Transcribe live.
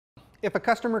If a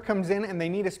customer comes in and they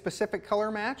need a specific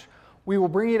color match, we will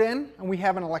bring it in and we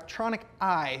have an electronic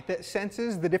eye that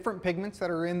senses the different pigments that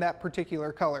are in that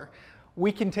particular color.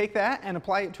 We can take that and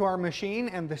apply it to our machine,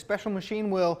 and the special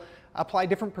machine will apply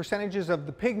different percentages of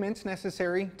the pigments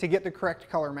necessary to get the correct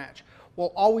color match.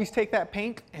 We'll always take that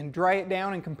paint and dry it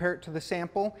down and compare it to the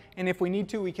sample, and if we need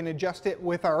to, we can adjust it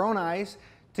with our own eyes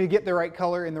to get the right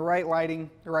color and the right lighting,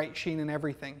 the right sheen and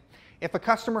everything. If a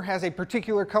customer has a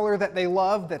particular color that they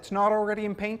love that's not already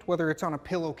in paint, whether it's on a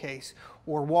pillowcase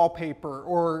or wallpaper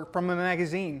or from a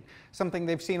magazine, something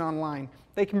they've seen online,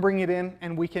 they can bring it in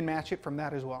and we can match it from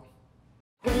that as well.